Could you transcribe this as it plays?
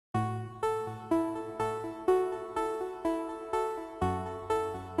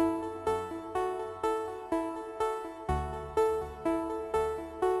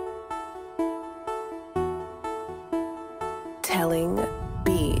Telling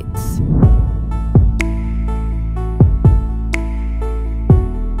Beats.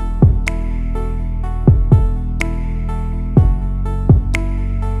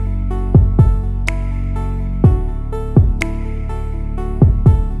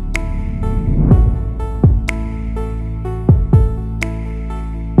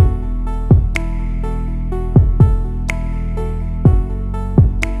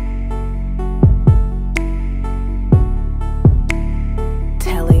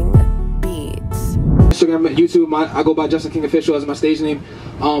 Instagram, YouTube, I go by Justin King Official as my stage name.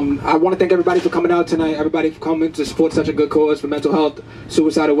 I want to thank everybody for coming out tonight, everybody for coming to support such a good cause for mental health,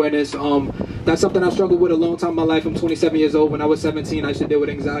 suicide awareness. That's something I struggled with a long time in my life. I'm 27 years old. When I was 17, I used to deal with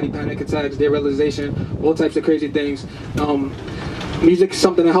anxiety, panic attacks, derealization, all types of crazy things. Music is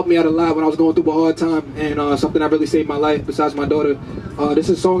something that helped me out a lot when I was going through a hard time, and something that really saved my life besides my daughter. This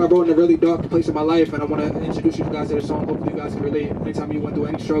is a song I wrote in a really dark place in my life, and I want to introduce you guys to the song. Hopefully you guys can relate anytime you went through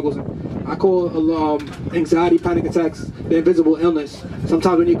any struggles. I call anxiety, panic attacks, the invisible illness.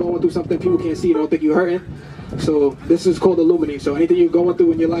 Sometimes when you're going through something people can't see, they don't think you're hurting. So this is called Illuminate. So anything you're going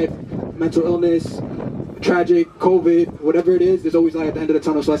through in your life, mental illness, tragic, COVID, whatever it is, there's always light at the end of the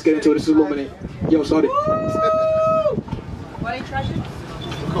tunnel. So let's get into it. This is Illuminate. Yo, start it. What ain't tragic?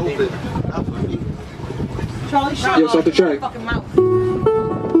 COVID. Charlie Short. Yo, start the track. Fucking mouth.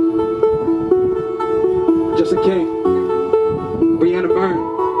 Justin King. Brianna Byrne.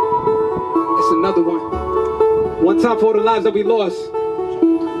 It's another one. One time for all the lives that we lost.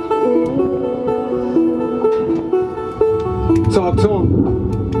 Talk to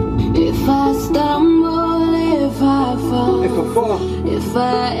him. If I stumble, if I fall, If I fall, if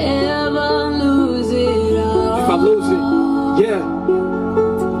I ever lose it all, if I lose it, yeah.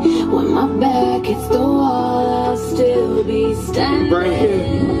 when my back hits the wall, I'll still be standing. Right here.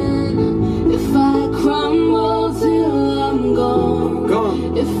 If I crumble till I'm gone,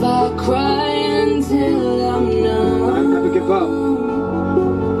 Gone. if I cry until I'm numb, I never give up.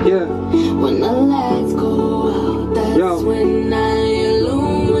 Yeah. when the lights go out, that's Yo. when I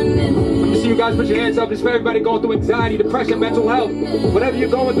illuminate. Let me see you guys put your hands up. This is for everybody going through anxiety, depression, mental health. Whatever you're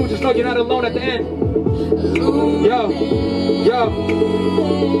going through, just know you're not alone at the end. Yo. Yo.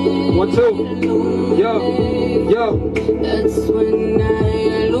 1, 2. Yo. That's when I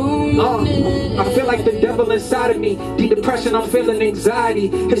illuminate. I feel like the devil inside of me. Deep depression, I'm feeling anxiety.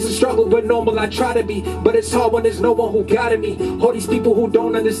 It's a struggle, but normal I try to be. But it's hard when there's no one who guided me. All these people who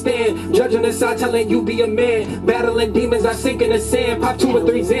don't understand, judging inside, telling you be a man. Battling demons, I sink in the sand. Pop 2 or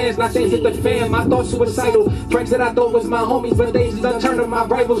 3 Zans, now things hit the fan. My thoughts suicidal. Friends that I thought was my homies, but they done turned to my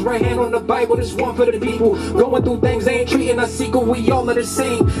rivals. Right hand on the Bible, this one for the people going through things they ain't treating us equal. We all are the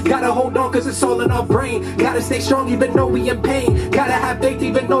same. Gotta hold on, cause it's all in our brain. Gotta stay strong even though we in pain. Gotta have faith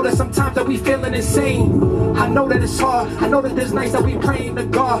even though that sometimes that we feeling insane. I know that it's hard. I know that there's nights that we praying to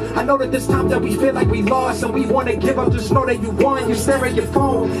God. I know that there's times that we feel like we lost and we want to give up. Just know that you won. You stare at your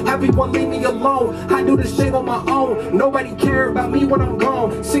phone. Everyone leave me alone. I do this thing on my own. Nobody care about me when I'm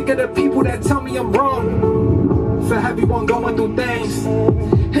gone. Sick of the people that tell me I'm wrong. For everyone going through things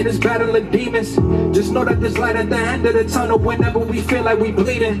in this battle of demons, just know that there's light at the end of the tunnel. Whenever we feel like we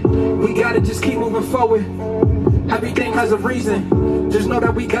bleeding, we gotta just keep moving forward. Everything has a reason. Just know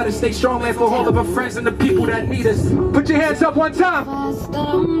that we gotta stay strong and for all of our friends and the people that need us. Put your hands up one time. If I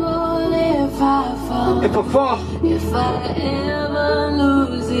stumble, if I fall, If I fall, if I ever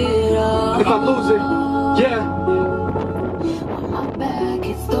lose it all, if I lose it, yeah. when my back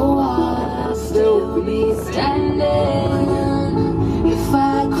hits the wall, I'll still be standing. If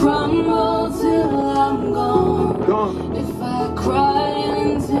I crumble till I'm gone, Gone. if I cry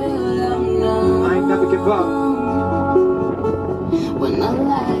until I'm numb, I ain't never give up. when the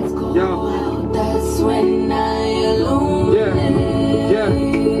lights go Yo. out, that's when I illuminate. Yeah.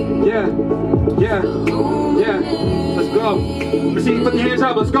 Let's go. Let's see you put your hands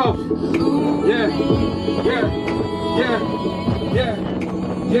up. Let's go.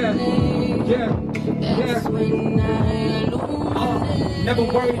 That's when I illuminate. Never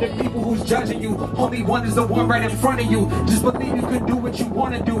worry the people who's judging you. Only one is the one right in front of you. Just believe you can do what you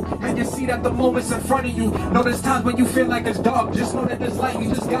want to do, and you see that the moment's in front of you. Know there's times when you feel like it's dark. Just know that there's light. You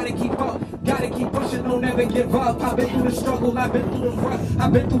just gotta keep up. Gotta keep pushing, don't ever give up. I've been through the struggle, I've been through the rut,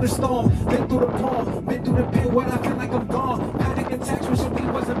 I've been through the storm, been through the palm, been through the pit where I feel like I'm gone. Panic attacks, wishing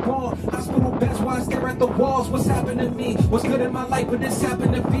we wasn't born. Hospital beds while I stare at the walls. What's happened to me? What's good in my life, but this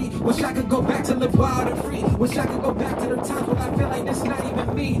happened to me. Wish I could go back to live wild and free. Wish I could go back to the times when I feel like this not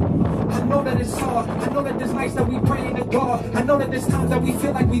even me. I know that it's hard. I know that there's nights that we praying to God. I know that there's times that we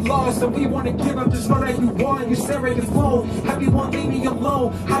feel like we lost and we want to give up. Just know that you won. You stare at your phone. Everyone leave me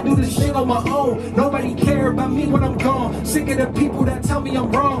alone. I do this shit on my own. Nobody care about me when I'm gone. Sick of the people that tell me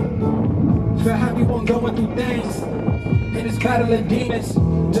I'm wrong. For everyone going through things and it's battling demons.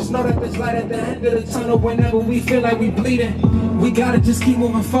 Just know that there's light at the end of the tunnel. Whenever we feel like we bleeding, we gotta just keep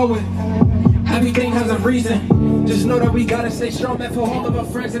moving forward. Everything has a reason. Just know that we gotta stay strong, man, for all of our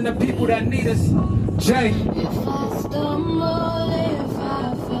friends and the people that need us. Jay. If I stumble, if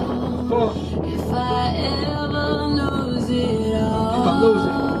I fall, if I ever lose it all, If I lose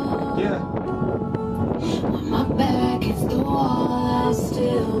it, yeah. when my back hits the wall, I'll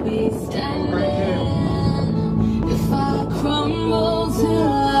still be standing. Right here. If I crumble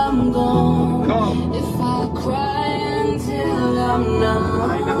till I'm gone, Come. if I cry until I'm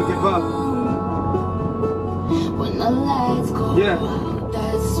numb, I ain't never give up. when the lights go Yeah. out,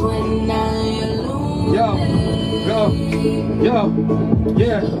 that's when I illuminate. Yo,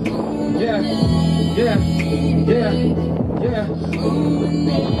 yeah, yeah, yeah, yeah, yeah.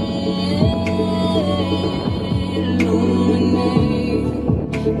 Illuminate.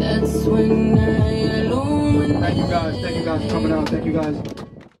 That's when I illuminate. Thank you guys for coming out. Thank you guys.